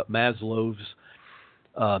should look up Maslow's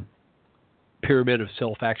pyramid of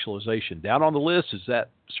self-actualization. Down on the list is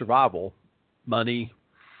that survival, money,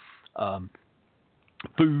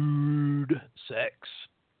 food, sex,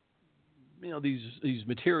 these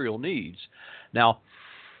material needs. Now,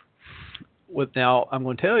 I'm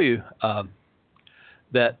going to tell you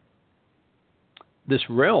that this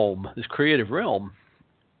realm, this creative realm,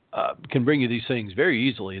 can bring you these things very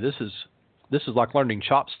easily. This is like learning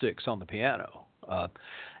chopsticks on the piano.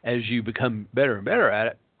 As you become better and better at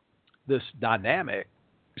it, this dynamic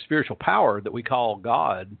spiritual power that we call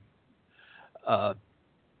God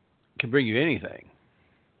can bring you anything.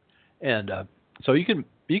 And so you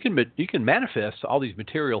can manifest all these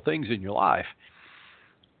material things in your life,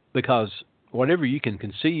 because whatever you can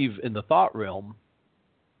conceive in the thought realm,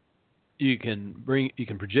 you can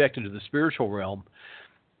project into the spiritual realm,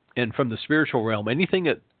 and from the spiritual realm, anything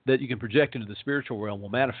that you can project into the spiritual realm will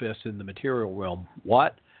manifest in the material realm.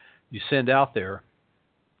 What you send out there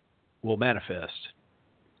will manifest.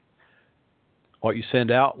 What you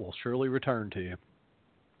send out will surely return to you.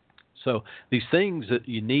 So these things that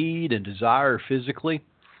you need and desire physically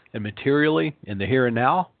and materially in the here and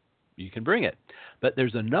now, you can bring it. But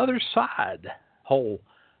there's another side, whole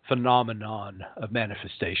phenomenon of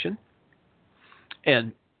manifestation.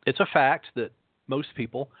 And it's a fact that most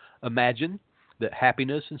people imagine that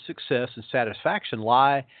happiness and success and satisfaction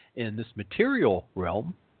lie in this material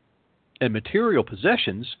realm and material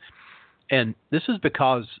possessions. And this is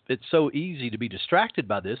because it's so easy to be distracted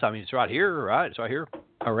by this. I mean, it's right here, right? It's right here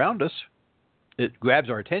around us. It grabs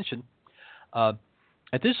our attention.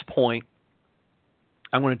 At this point,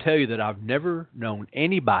 I'm going to tell you that I've never known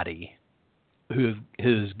anybody who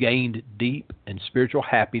has gained deep and spiritual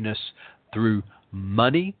happiness through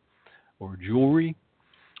money or jewelry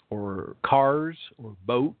or cars or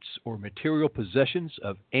boats or material possessions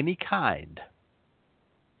of any kind.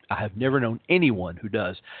 I have never known anyone who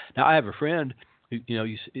does. Now, I have a friend who,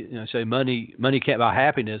 you say money can't buy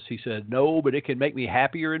happiness. He said, no, but it can make me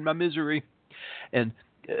happier in my misery. And,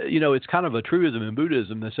 it's kind of a truism in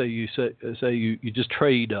Buddhism. They say you just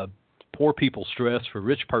trade poor people stress for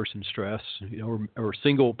rich person stress, or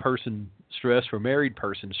single person stress for married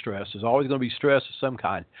person stress. There's always going to be stress of some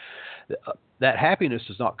kind. That happiness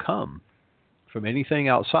does not come from anything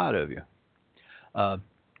outside of you.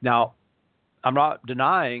 Now, I'm not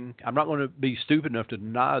going to be stupid enough to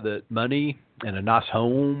deny that money and a nice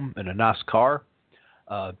home and a nice car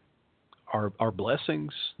are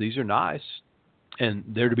blessings. These are nice, and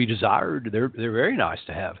they're to be desired. They're very nice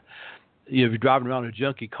to have. If you're driving around a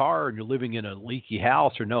junky car and you're living in a leaky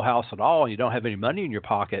house or no house at all, and you don't have any money in your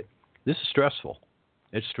pocket, this is stressful.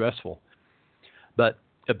 It's stressful. But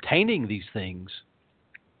obtaining these things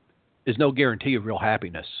is no guarantee of real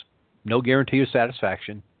happiness, no guarantee of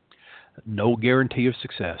satisfaction, no guarantee of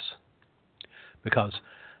success. Because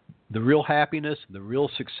the real happiness, the real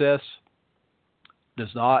success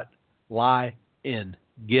does not lie in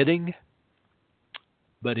getting,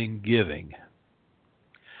 but in giving.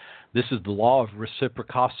 This is the law of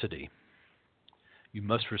reciprocity. You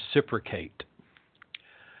must reciprocate.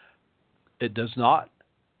 It does not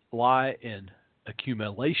lie in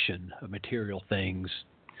accumulation of material things,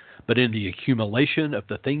 but in the accumulation of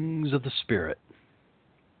the things of the Spirit.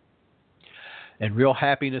 And real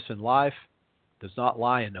happiness in life does not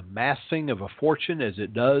lie in amassing of a fortune as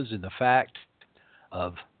it does in the fact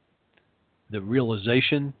of the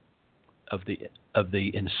realization of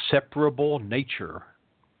the inseparable nature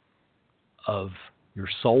of your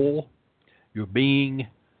soul, your being,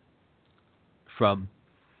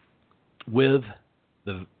 with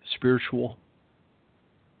the spiritual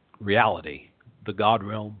reality, the God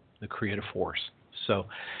realm, the creative force. So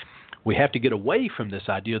we have to get away from this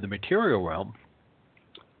idea of the material realm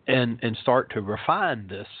and start to refine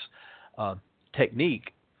this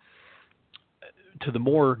technique to the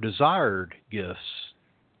more desired gifts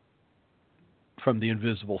from the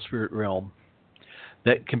invisible spirit realm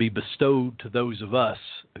that can be bestowed to those of us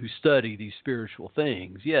who study these spiritual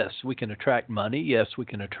things. Yes, we can attract money. Yes, we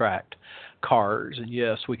can attract cars. And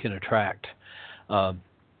yes, we can attract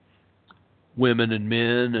women and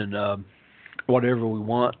men and whatever we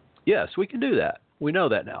want. Yes, we can do that. We know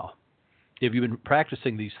that now. If you've been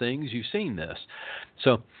practicing these things, you've seen this.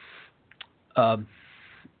 So,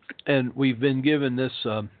 and we've been given this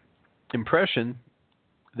impression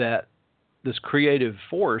that this creative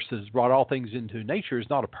force that has brought all things into nature is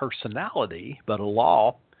not a personality, but a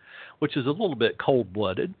law, which is a little bit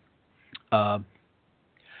cold-blooded. It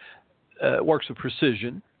works with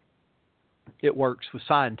precision. It works with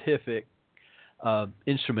scientific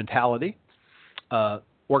instrumentality.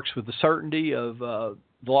 Works with the certainty of the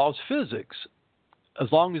laws of physics,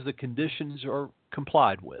 as long as the conditions are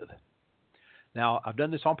complied with. Now, I've done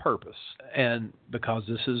this on purpose, and because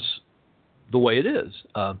this is the way it is.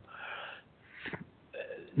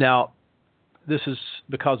 Now, this is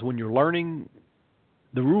because when you're learning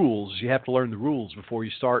the rules, you have to learn the rules before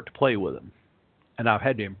you start to play with them. And I've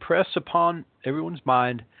had to impress upon everyone's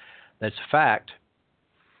mind that's a fact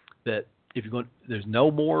that if you're going, there's no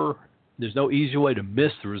easy way to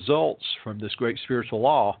miss the results from this great spiritual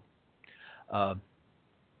law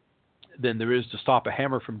than there is to stop a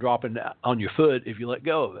hammer from dropping on your foot if you let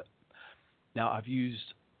go of it. Now, I've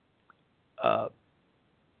used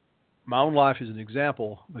my own life as an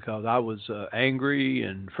example because I was angry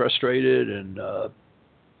and frustrated and a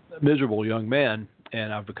miserable young man,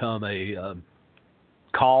 and I've become a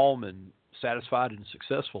calm and satisfied and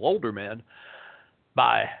successful older man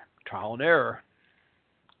by trial and error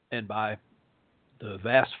and by the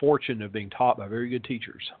vast fortune of being taught by very good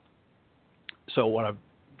teachers. So what I'm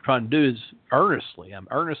trying to do is I'm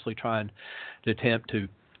earnestly trying to attempt to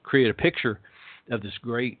create a picture of this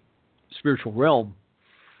great spiritual realm,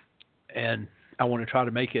 and I want to try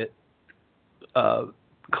to make it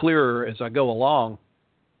clearer as I go along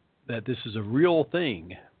that this is a real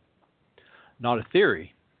thing, not a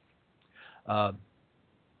theory.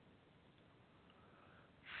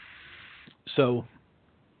 So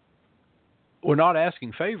we're not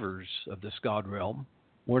asking favors of this God realm.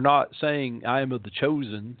 We're not saying I am of the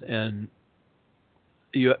chosen and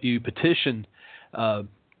you petition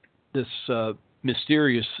this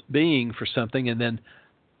mysterious being for something, and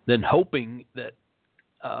then hoping that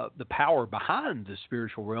the power behind the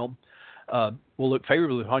spiritual realm will look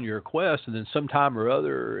favorably upon your request, and then sometime or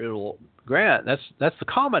other it'll grant. That's the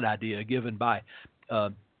common idea given by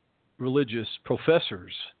religious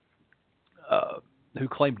professors who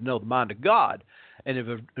claim to know the mind of God. And if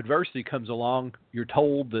adversity comes along, you're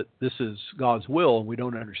told that this is God's will, and we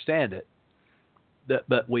don't understand it.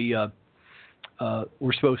 But we're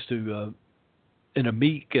supposed to, in a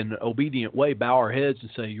meek and obedient way, bow our heads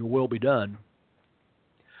and say, "Your will be done."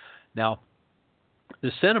 Now,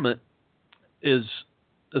 the sentiment is,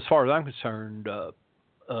 as far as I'm concerned,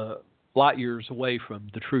 light years away from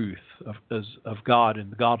the truth of God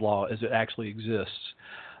and the God law as it actually exists.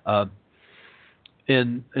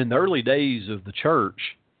 In the early days of the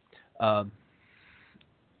church,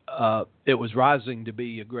 it was rising to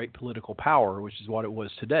be a great political power, which is what it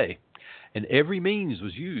was today. And every means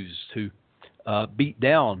was used to beat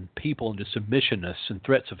down people into submissionness, and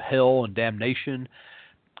threats of hell and damnation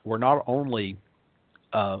were not only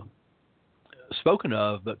spoken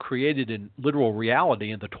of, but created in literal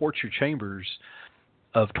reality in the torture chambers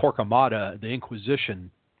of Torquemada, the Inquisition.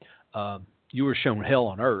 You were shown hell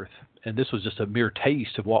on earth, and this was just a mere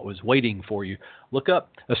taste of what was waiting for you. Look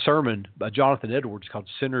up a sermon by Jonathan Edwards called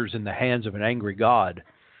 "Sinners in the Hands of an Angry God,"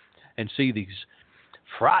 and see these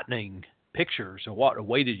frightening pictures of what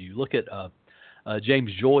awaited you. Look at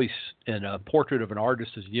James Joyce in A Portrait of an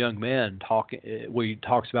Artist as a Young Man, where he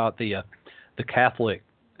talks about the Catholic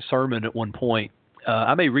sermon at one point.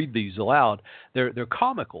 I may read these aloud. They're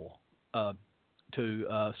comical.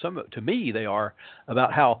 To me, they are,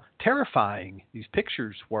 about how terrifying these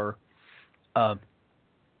pictures were.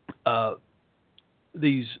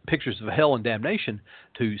 These pictures of hell and damnation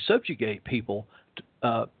to subjugate people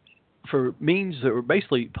for means that were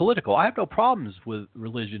basically political. I have no problems with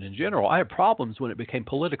religion in general. I have problems when it became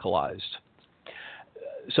politicalized.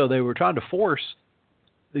 So they were trying to force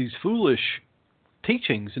these foolish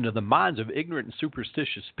teachings into the minds of ignorant and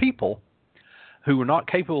superstitious people who were not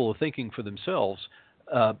capable of thinking for themselves,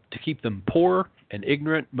 to keep them poor and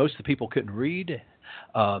ignorant. Most of the people couldn't read.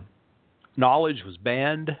 Knowledge was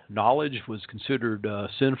banned. Knowledge was considered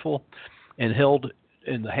sinful and held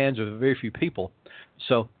in the hands of very few people.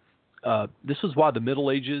 So this is why the Middle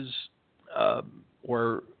Ages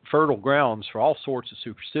were fertile grounds for all sorts of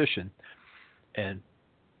superstition, and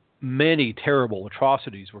many terrible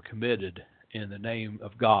atrocities were committed in the name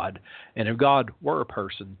of God. And if God were a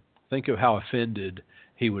person, think of how offended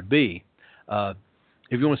he would be. If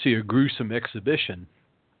you want to see a gruesome exhibition,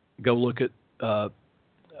 go look at, and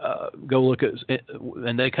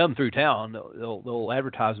they come through town. They'll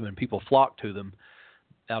advertise them, and people flock to them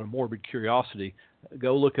out of morbid curiosity.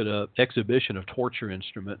 Go look at an exhibition of torture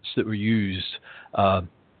instruments that were used on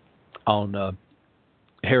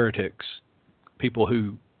heretics, people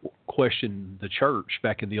who questioned the church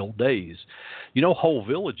back in the old days. You know, whole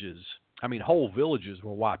villages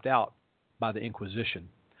were wiped out by the Inquisition.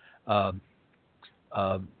 And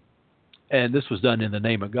this was done in the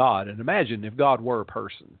name of God. And imagine if God were a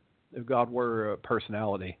person, if God were a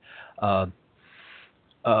personality. And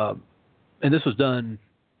this was done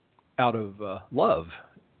out of love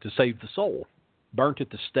to save the soul. Burnt at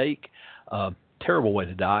the stake. Terrible way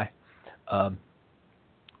to die.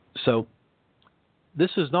 So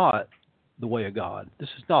this is not the way of God. This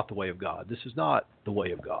is not the way of God. This is not the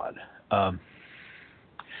way of God.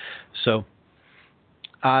 So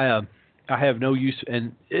I have no use.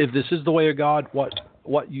 And if this is the way of God,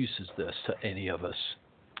 what use is this to any of us?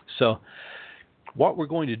 So what we're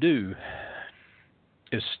going to do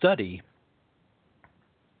is study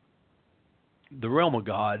the realm of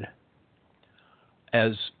God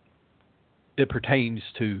as it pertains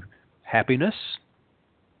to happiness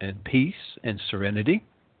and peace and serenity.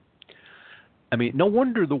 I mean, no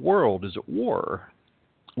wonder the world is at war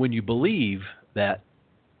when you believe that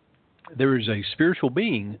there is a spiritual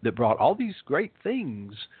being that brought all these great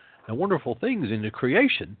things and wonderful things into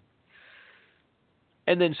creation,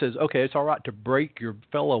 and then says, okay, it's all right to break your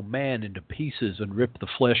fellow man into pieces and rip the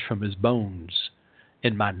flesh from his bones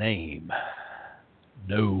in my name.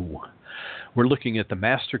 No. We're looking at the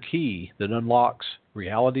master key that unlocks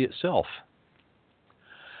reality itself.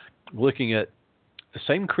 We're looking at the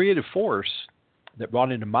same creative force that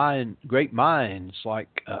brought into mind great minds like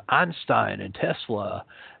Einstein and Tesla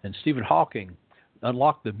and Stephen Hawking,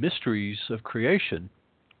 unlock the mysteries of creation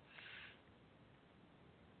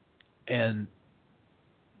and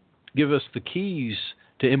give us the keys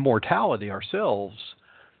to immortality ourselves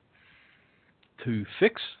to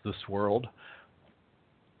fix this world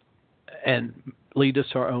and lead us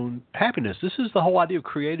to our own happiness. This is the whole idea of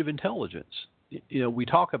creative intelligence. We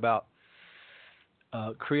talk about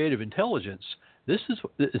creative intelligence.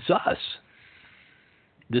 It's us.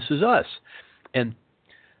 This is us. And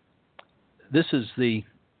this is the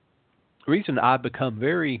reason I've become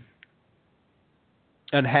very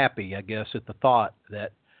unhappy, I guess, at the thought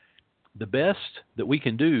that the best that we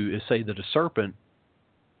can do is say that a serpent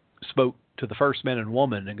spoke to the first man and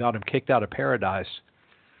woman and got him kicked out of paradise.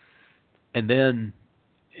 And then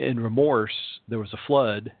in remorse, there was a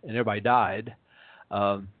flood and everybody died.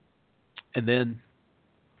 And then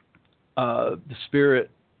the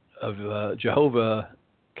spirit of Jehovah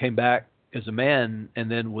came back as a man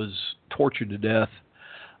and then was tortured to death.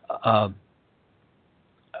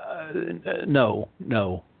 No.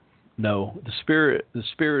 The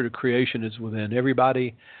spirit of creation is within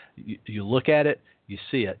everybody. You look at it, you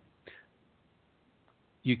see it.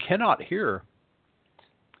 You cannot hear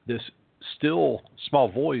this still small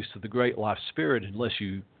voice of the great life spirit unless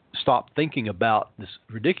you stop thinking about this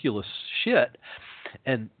ridiculous shit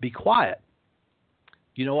and be quiet.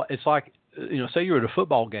 It's like, say you're at a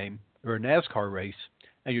football game or a NASCAR race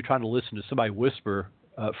and you're trying to listen to somebody whisper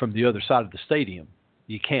from the other side of the stadium.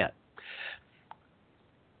 You can't.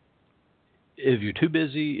 If you're too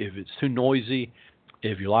busy, if it's too noisy,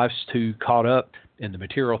 if your life's too caught up in the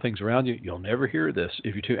material things around you, you'll never hear this.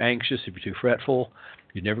 If you're too anxious, if you're too fretful,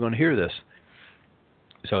 you're never going to hear this.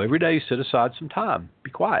 So every day, set aside some time.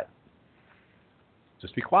 Be quiet.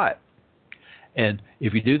 Just be quiet. And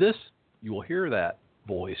if you do this, you will hear that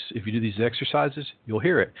voice. If you do these exercises, you'll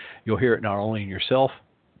hear it. You'll hear it not only in yourself,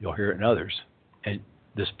 you'll hear it in others. And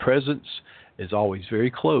this presence is always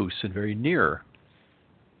very close and very near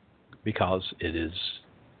because it is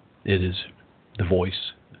the voice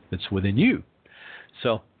that's within you.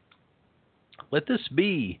 So let this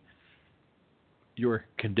be your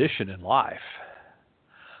condition in life,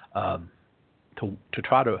 to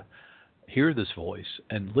try to hear this voice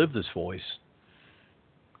and live this voice,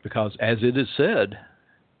 because as it is said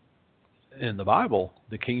in the Bible,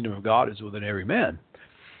 the kingdom of God is within every man.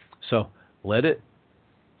 So let it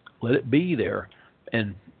be there,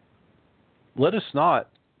 and let us not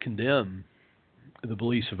condemn the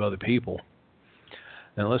beliefs of other people,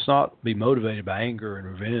 and let's not be motivated by anger and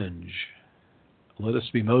revenge. Let us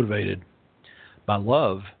be motivated by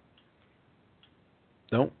love.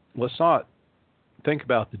 Let's not think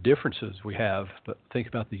about the differences we have, but think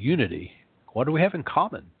about the unity. What do we have in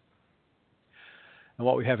common? And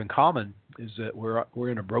what we have in common is that we're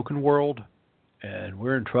in a broken world, and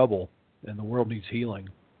we're in trouble, and the world needs healing,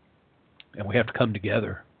 and we have to come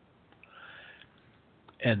together.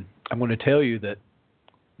 And I'm going to tell you that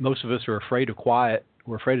most of us are afraid of quiet.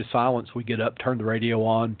 We're afraid of silence. We get up, turn the radio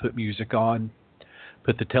on, put music on,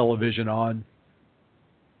 put the television on,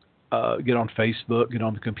 get on Facebook, get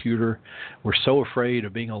on the computer. We're so afraid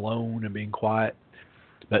of being alone and being quiet.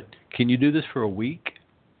 But can you do this for a week?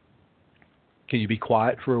 Can you be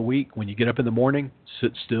quiet for a week? When you get up in the morning,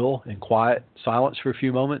 sit still in quiet silence for a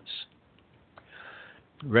few moments.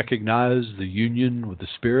 Recognize the union with the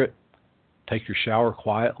Spirit. Take your shower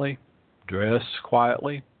quietly. Dress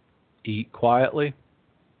quietly. Eat quietly.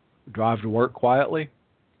 Drive to work quietly.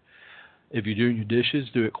 If you're doing your dishes,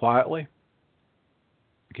 do it quietly.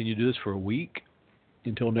 Can you do this for a week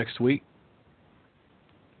until next week?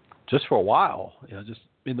 Just for a while, just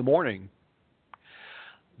in the morning,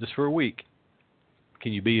 just for a week.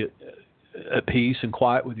 Can you be at peace and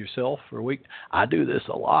quiet with yourself for a week? I do this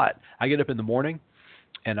a lot. I get up in the morning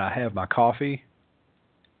and I have my coffee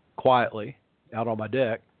quietly out on my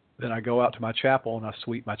deck. Then I go out to my chapel and I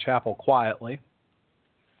sweep my chapel quietly.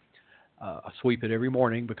 I sweep it every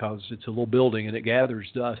morning because it's a little building and it gathers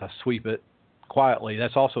dust. I sweep it quietly.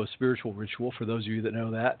 That's also a spiritual ritual for those of you that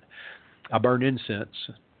know that. I burn incense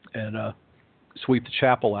and sweep the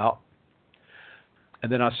chapel out.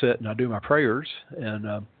 And then I sit and I do my prayers.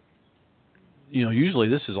 And, usually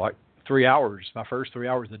this is like 3 hours. My first 3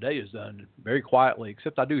 hours of the day is done very quietly,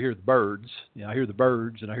 except I do hear the birds. I hear the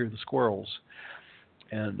birds and I hear the squirrels.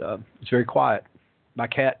 And it's very quiet. My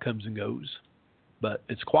cat comes and goes, but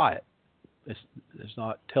it's quiet. It's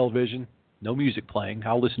not television, no music playing.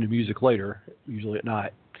 I'll listen to music later, usually at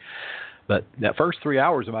night. But that first 3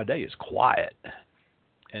 hours of my day is quiet.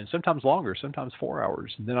 And sometimes longer, sometimes 4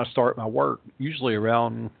 hours. And then I start my work, usually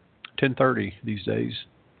around 10:30 these days.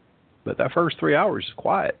 But that first 3 hours is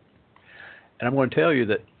quiet. And I'm going to tell you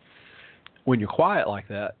that when you're quiet like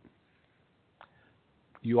that,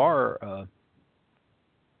 you are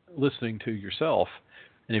listening to yourself.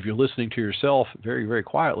 And if you're listening to yourself very, very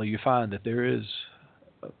quietly, you find that there is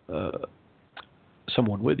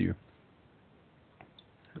someone with you.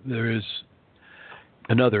 There is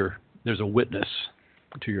there's a witness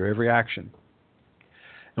to your every action.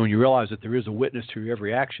 And when you realize that there is a witness to your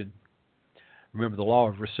every action, remember the law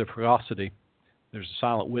of reciprocity. There's a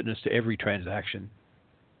silent witness to every transaction.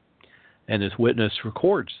 And this witness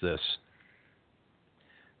records this.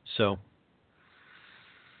 So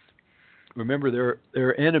remember, there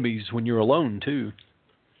are enemies when you're alone too.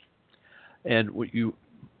 And when you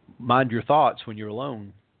mind your thoughts when you're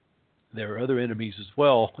alone, there are other enemies as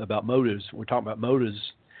well about motives. We're talking about motives.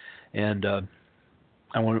 And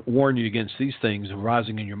I want to warn you against these things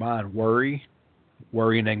arising in your mind. Worry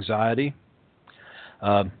and anxiety.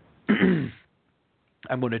 I'm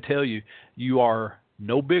going to tell you, you are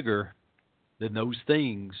no bigger than those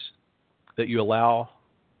things that you allow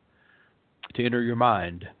to enter your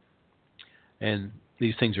mind. And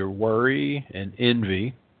these things are worry and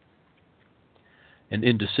envy and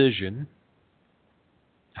indecision,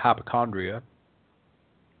 hypochondria,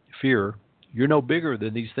 fear. You're no bigger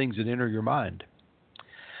than these things that enter your mind.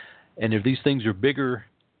 And if these things are bigger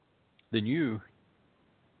than you,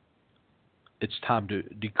 it's time to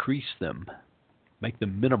decrease them, make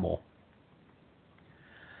them minimal.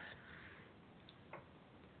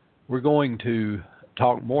 We're going to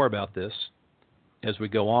talk more about this as we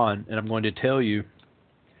go on, and I'm going to tell you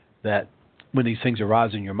that when these things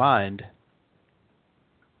arise in your mind,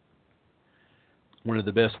 one of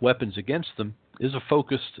the best weapons against them is a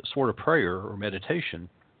focused sort of prayer or meditation.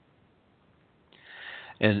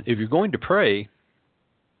 And if you're going to pray,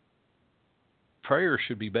 prayer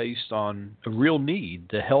should be based on a real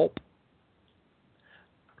need to help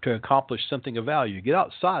to accomplish something of value. Get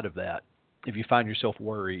outside of that if you find yourself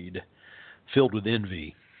worried, filled with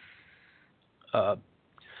envy. The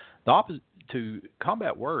opposite, to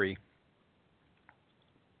combat worry,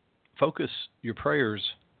 focus your prayers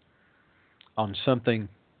on something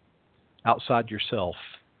outside yourself.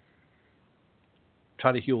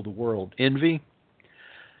 Try to heal the world. Envy,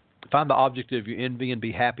 find the object of your envy and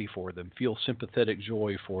be happy for them. Feel sympathetic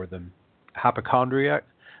joy for them. Hypochondriac,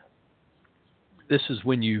 this is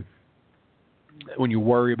when you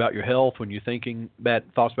worry about your health, when you're thinking bad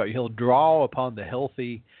thoughts about your health. Draw upon the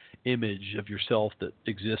healthy image of yourself that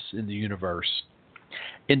exists in the universe.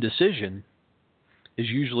 Indecision is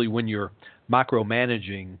usually when you're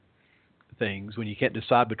micromanaging things, when you can't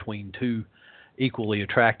decide between two equally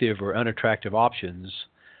attractive or unattractive options.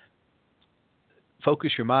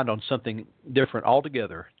 Focus your mind on something different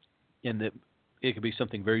altogether, and that it could be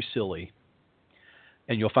something very silly.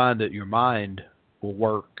 And you'll find that your mind will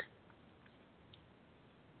work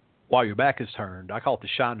while your back is turned. I call it the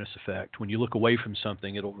shyness effect. When you look away from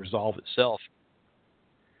something, it'll resolve itself.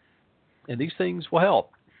 And these things will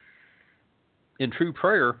help. In true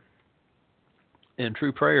prayer,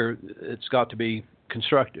 it's got to be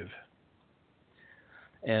constructive.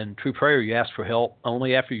 And true prayer, you ask for help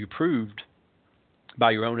only after you proved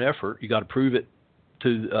by your own effort. You got to prove it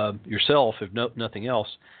to yourself, if nothing else,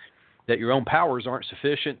 that your own powers aren't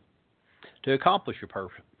sufficient to accomplish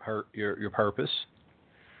your purpose.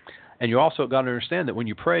 And you also got to understand that when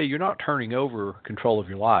you pray, you're not turning over control of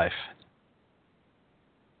your life.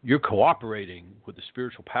 You're cooperating with the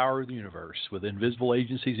spiritual power of the universe, with invisible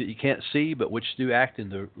agencies that you can't see, but which do act in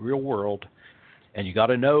the real world. And you got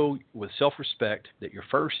to know with self-respect that your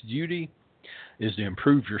first duty is to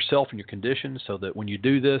improve yourself and your condition, so that when you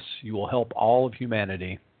do this, you will help all of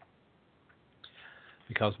humanity.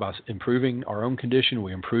 Because by improving our own condition,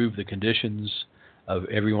 we improve the conditions of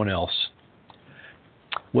everyone else.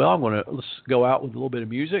 Well, let's go out with a little bit of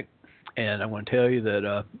music, and I want to tell you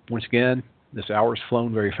that once again, this hour's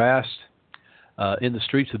flown very fast. In the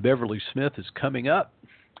Streets of Beverly Smith is coming up,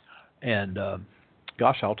 and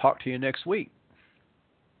gosh, I'll talk to you next week.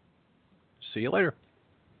 See you later.